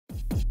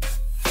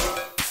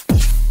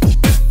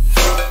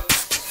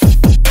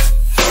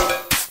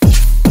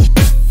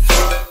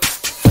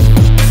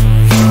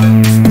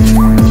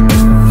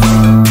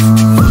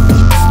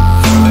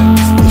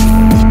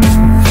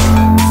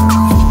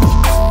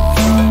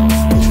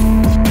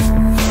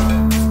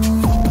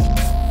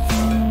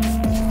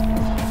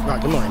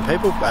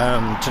people.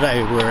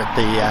 Today we're at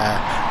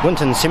the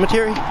Winton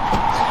Cemetery.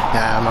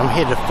 I'm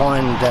here to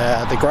find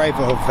the grave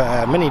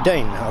of Minnie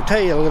Dean. I'll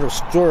tell you a little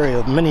story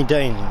of Minnie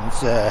Dean.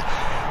 It's a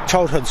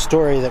childhood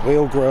story that we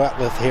all grew up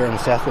with here in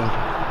Southland.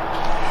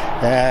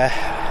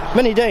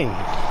 Minnie Dean.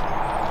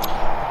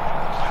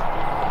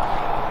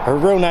 Her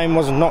real name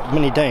was not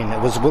Minnie Dean,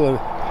 it was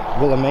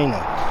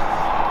Wilhelmina.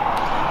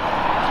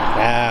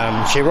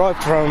 She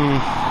arrived from,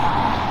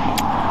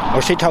 well,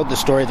 she told the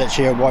story that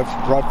she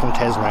arrived from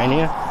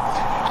Tasmania,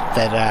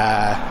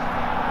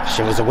 that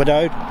she was a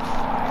widowed,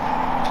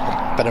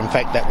 but in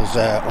fact that was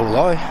a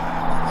lie.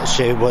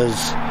 She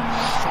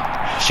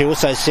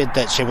also said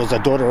that she was a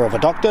daughter of a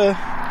doctor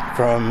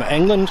from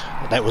England.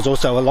 That was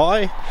also a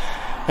lie.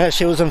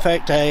 She was in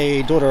fact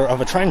a daughter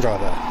of a train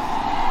driver,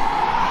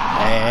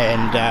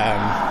 and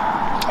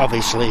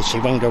obviously she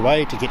winged her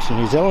way to get to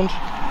New Zealand.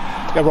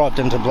 Arrived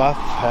into Bluff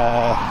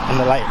in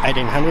the late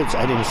 1800s,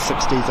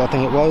 1860s I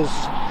think it was.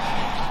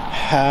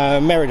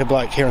 Married a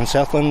bloke here in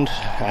Southland,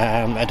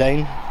 a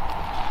Dean.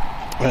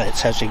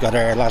 That's how she got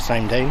her last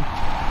name, Dean.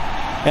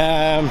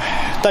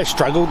 They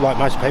struggled like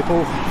most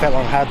people, fell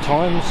on hard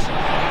times.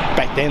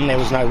 Back then there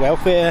was no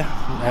welfare.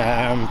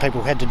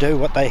 People had to do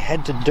what they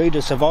had to do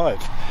to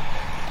survive.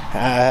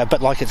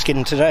 But like it's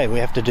getting today, we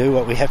have to do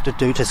what we have to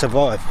do to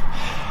survive.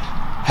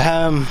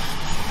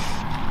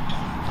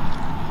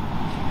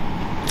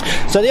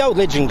 So the old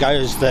legend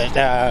goes that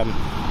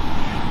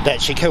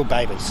that she killed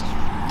babies,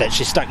 that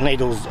she stuck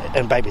needles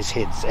in babies'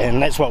 heads,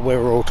 and that's what we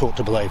were all taught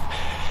to believe.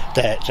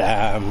 That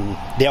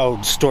the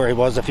old story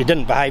was, if you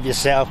didn't behave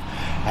yourself,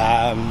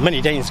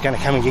 Minnie Dean's going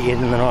to come and get you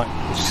in the night.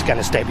 She's going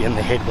to stab you in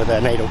the head with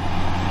a needle.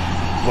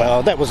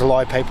 Well, that was a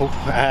lie, people.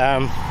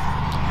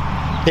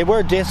 There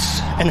were deaths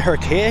in her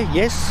care,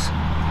 yes.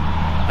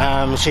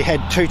 She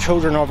had 2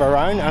 children of her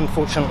own.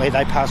 Unfortunately,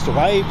 they passed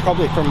away,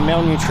 probably from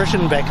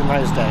malnutrition back in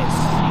those days.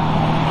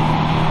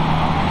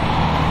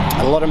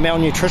 A lot of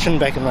malnutrition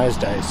back in those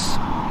days.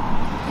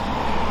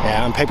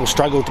 People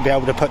struggled to be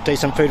able to put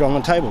decent food on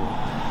the table.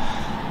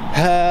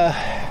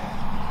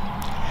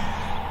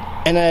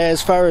 And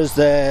as far as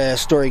the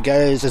story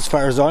goes, as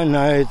far as I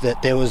know,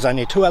 that there was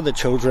only 2 other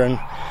children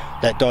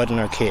that died in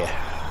her care.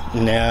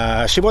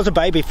 Now, she was a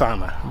baby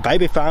farmer.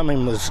 Baby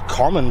farming was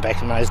common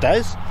back in those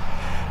days.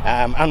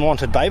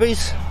 Unwanted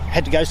babies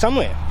had to go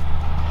somewhere.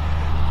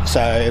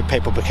 So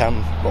people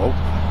become, well,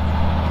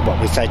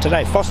 what we say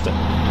today, foster.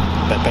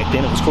 But back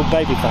then it was called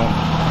baby farming.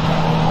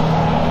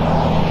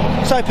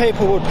 So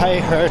people would pay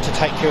her to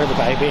take care of the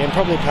baby and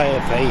probably pay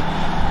a fee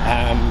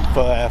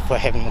for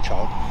having the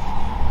child.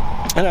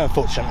 And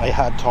unfortunately,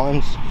 hard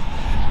times,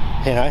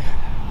 you know,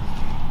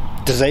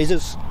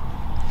 diseases.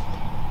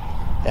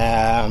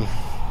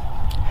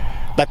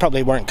 They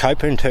probably weren't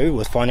coping too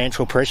with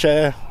financial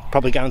pressure,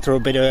 probably going through a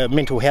bit of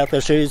mental health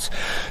issues.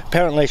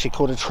 Apparently she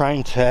caught a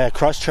train to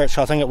Christchurch,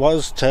 I think it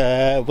was,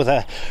 with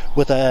a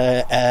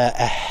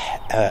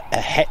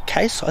hat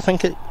case, I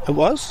think it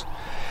was,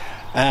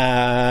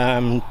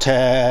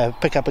 to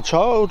pick up a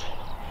child.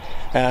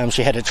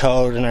 She had a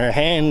child in her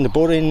hand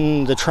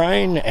boarding the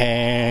train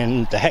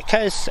and the hat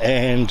case,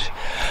 and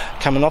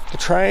coming off the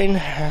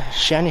train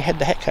she only had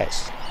the hat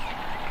case,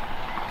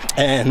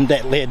 and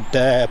that led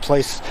the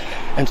police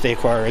into the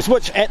inquiries,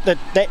 which at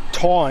that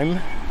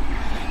time,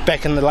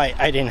 back in the late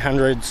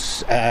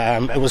 1800s,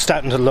 it was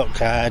starting to look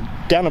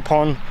down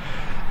upon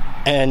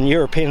in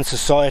European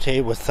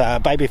society with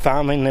baby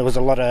farming. There was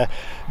a lot of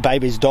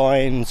babies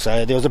dying,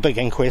 so there was a big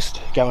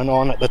inquest going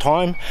on at the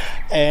time,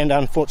 and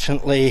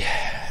unfortunately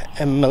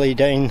Minnie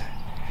Dean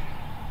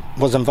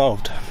was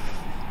involved.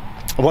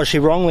 Was she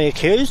wrongly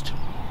accused?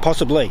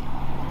 Possibly.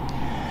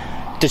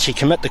 Did she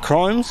commit the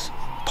crimes?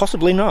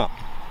 Possibly not.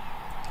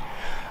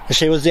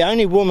 She was the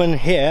only woman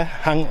here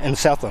hung in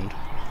Southland,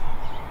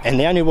 and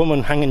the only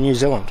woman hung in New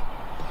Zealand.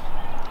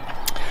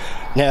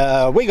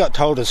 Now, we got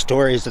told of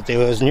stories that there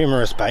was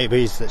numerous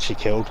babies that she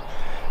killed.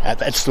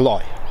 That's a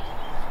lie.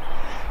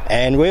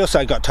 And we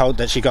also got told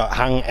that she got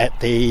hung at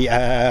the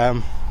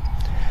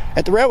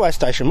railway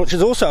station, which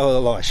is also a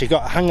lie. She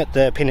got hung at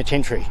the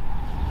penitentiary,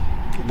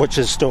 which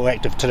is still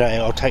active today.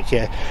 I'll take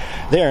you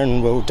there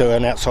and we'll do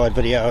an outside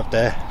video of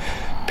the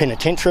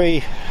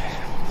penitentiary.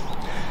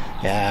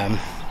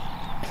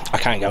 I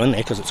can't go in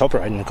there because it's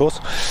operating, of course.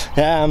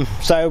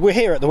 So we're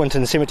here at the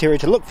Winton Cemetery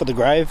to look for the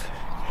grave,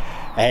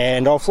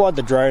 and I'll fly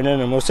the drone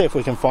in and we'll see if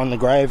we can find the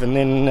grave, and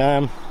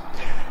then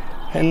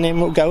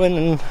we'll go in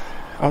and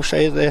I'll show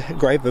you the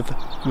grave of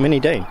Minnie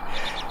Dean.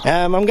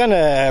 I'm going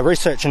to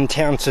research in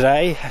town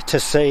today to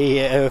see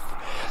if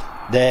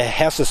the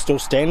house is still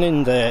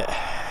standing that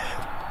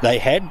they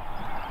had.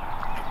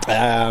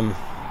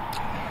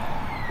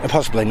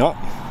 Possibly not.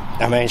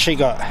 I mean, she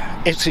got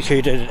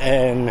executed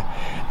in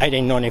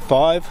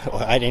 1895 or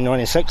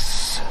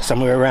 1896,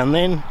 somewhere around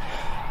then,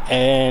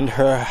 and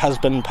her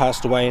husband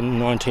passed away in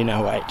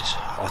 1908,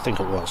 I think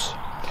it was.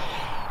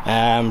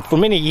 For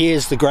many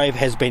years the grave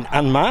has been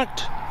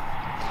unmarked.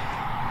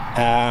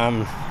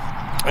 I'm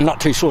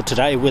not too sure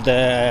today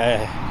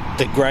whether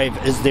the grave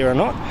is there or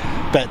not.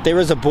 But there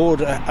is a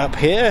board up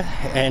here,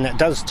 and it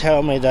does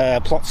tell me the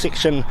plot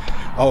section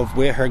of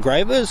where her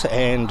grave is,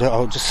 and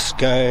I'll just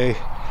go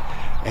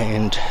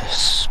and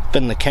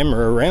spin the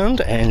camera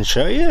around and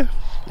show you.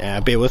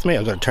 Bear with me,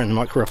 I've got to turn the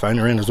microphone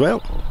around as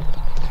well.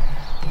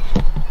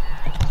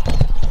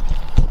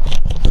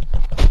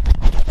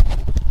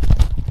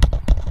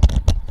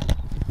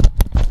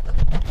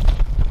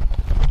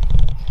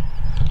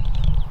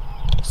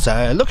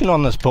 So looking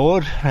on this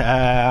board,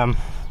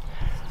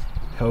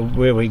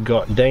 where we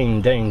got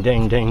Dean,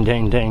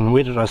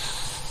 where did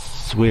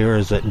where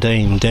is it?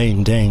 Dean.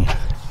 Dean.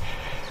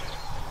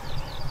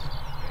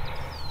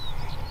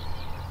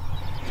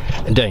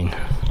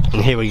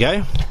 And here we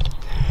go.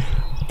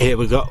 Here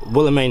we got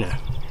Wilhelmina.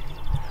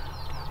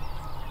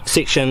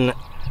 Section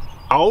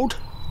old.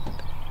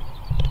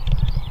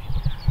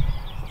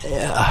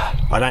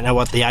 I don't know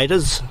what the 8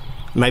 is.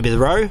 Maybe the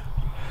row.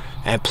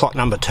 And plot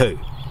number 2.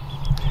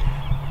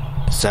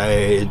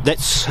 So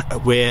that's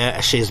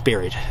where she's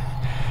buried.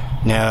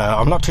 Now,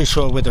 I'm not too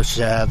sure whether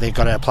they've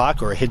got a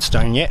plaque or a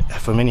headstone yet.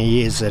 For many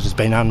years it has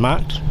been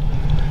unmarked.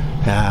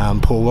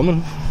 Poor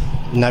woman.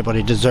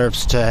 Nobody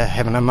deserves to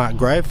have an unmarked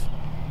grave.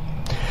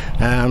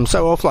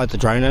 So I'll float the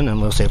drone in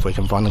and we'll see if we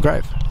can find the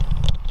grave.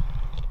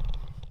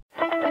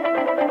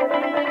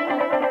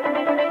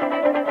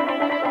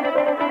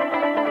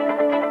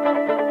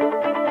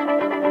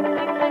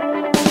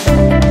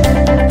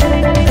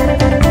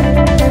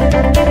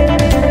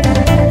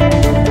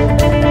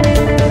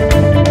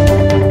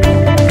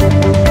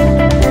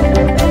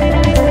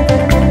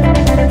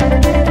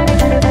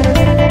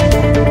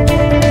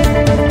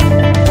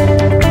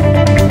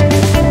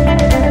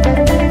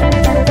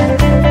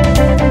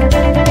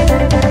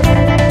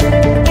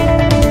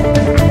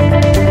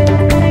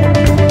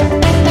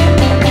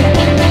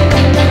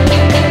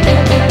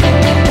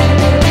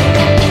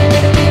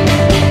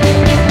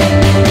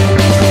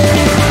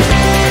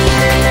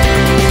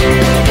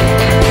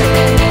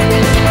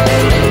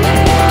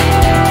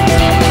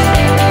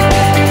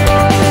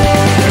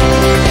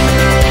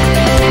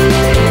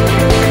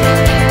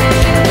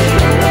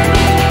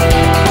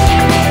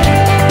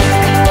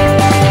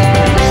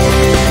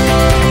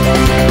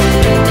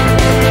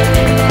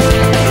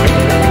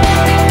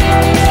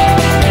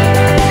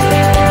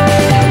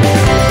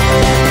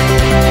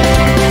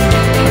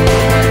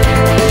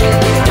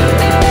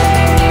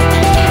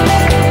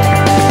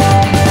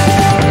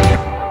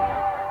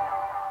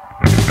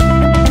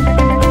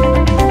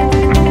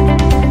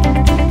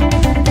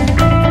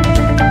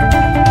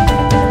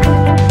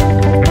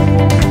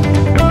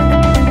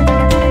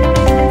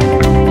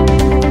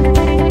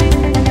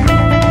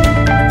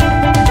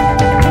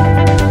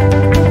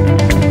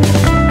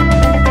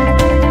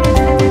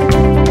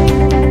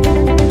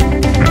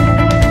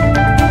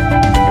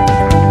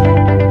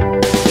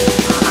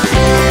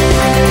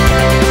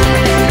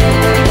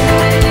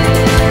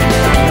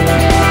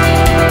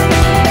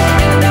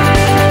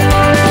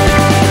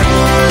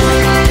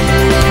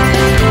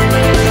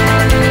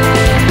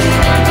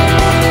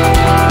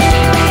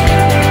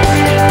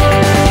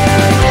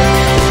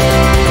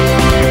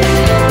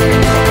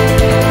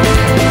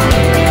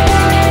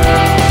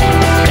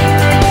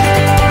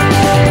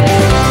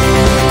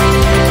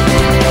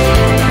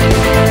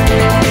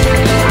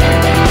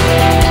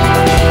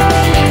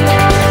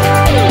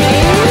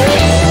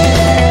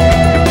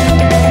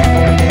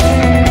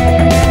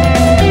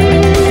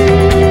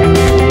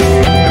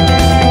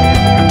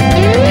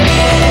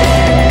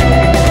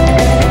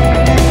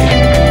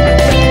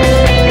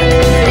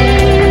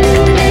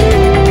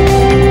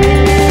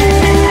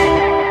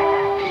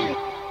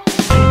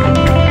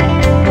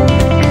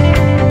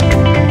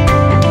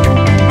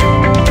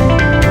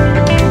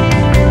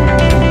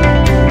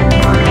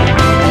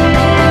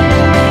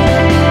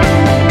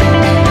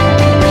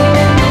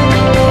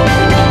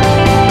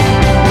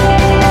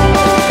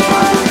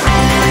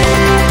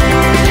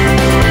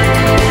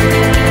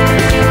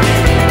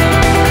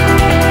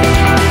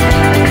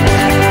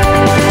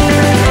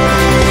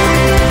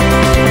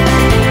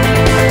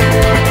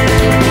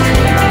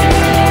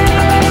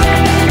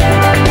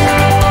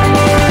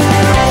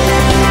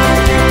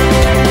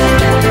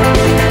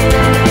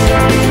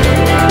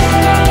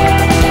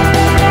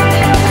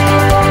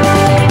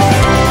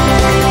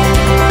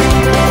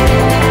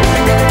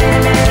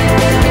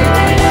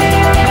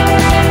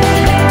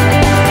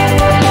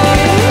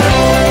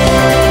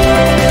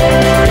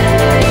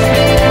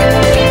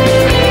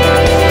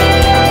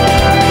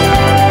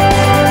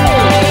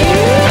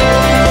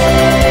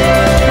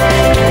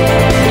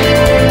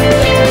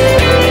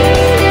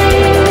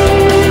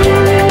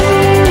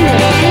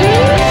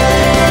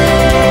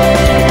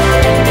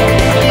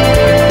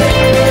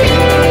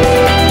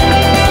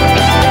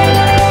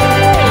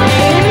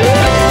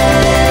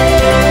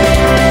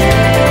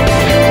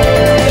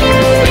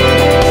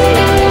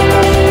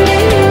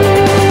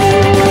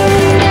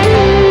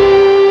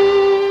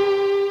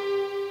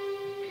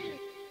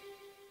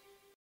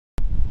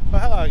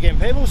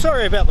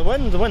 Sorry about the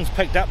wind. The wind's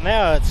picked up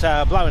now. It's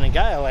blowing a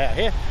gale out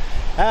here.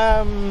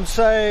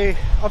 So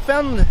I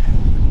found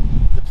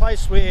the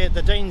place where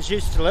the Deans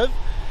used to live,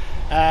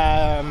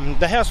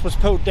 The house was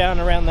pulled down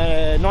around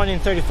the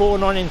 1934,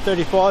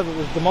 1935. It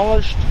was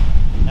demolished.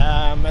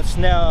 It's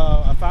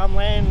now a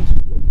farmland.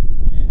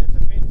 It's a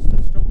fence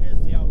that still has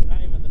the old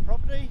name of the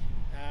property.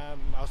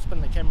 I'll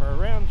spin the camera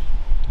around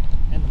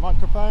and the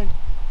microphone.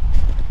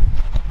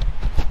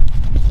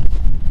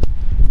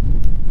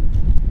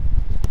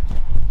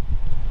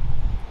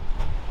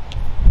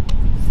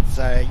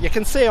 So you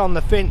can see on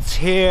the fence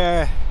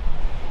here,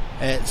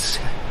 it's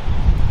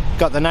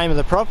got the name of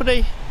the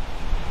property,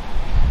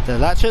 the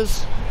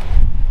Latches,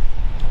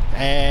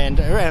 and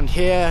around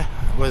here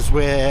was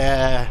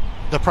where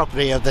the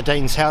property of the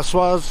Dean's house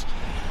was.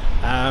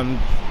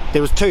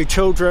 There was 2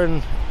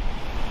 children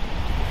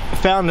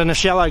found in a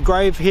shallow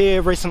grave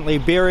here, recently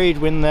buried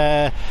when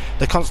the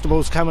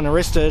constables come and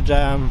arrested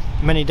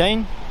Minnie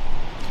Dean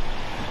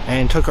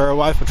and took her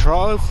away for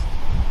trials.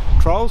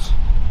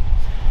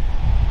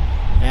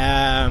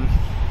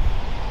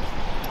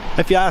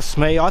 If you ask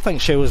me, I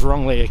think she was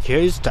wrongly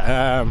accused.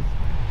 They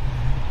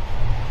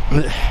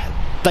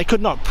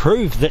could not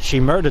prove that she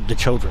murdered the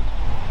children.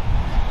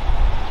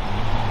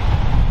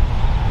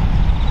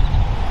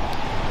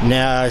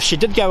 Now, she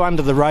did go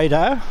under the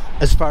radar,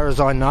 as far as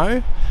I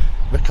know,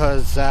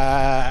 because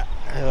I've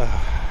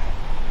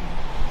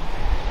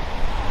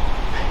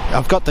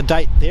got the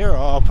date there.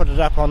 I'll put it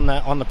up on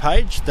the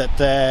page that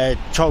the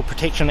Child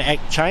Protection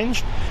Act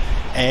changed,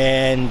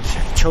 and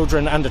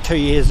children under 2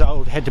 years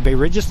old had to be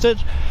registered,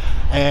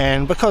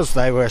 and because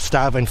they were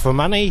starving for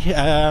money,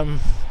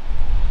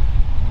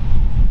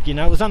 you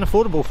know, it was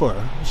unaffordable for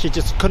her. She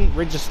just couldn't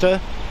register.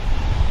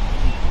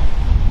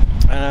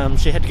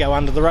 She had to go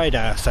under the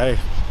radar, so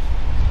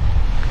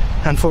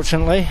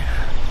unfortunately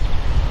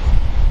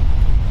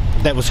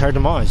that was her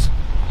demise.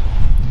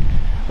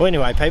 Well,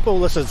 anyway people,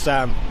 this is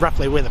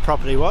roughly where the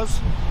property was.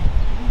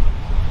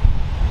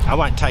 I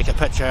won't take a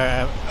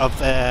picture of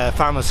the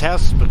farmer's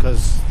house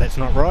because that's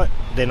not right.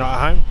 They're not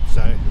at home,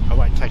 so I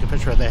won't take a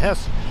picture of their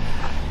house.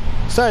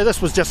 So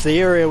this was just the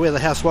area where the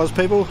house was,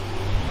 people.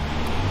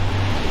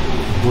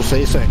 We'll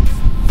see you soon.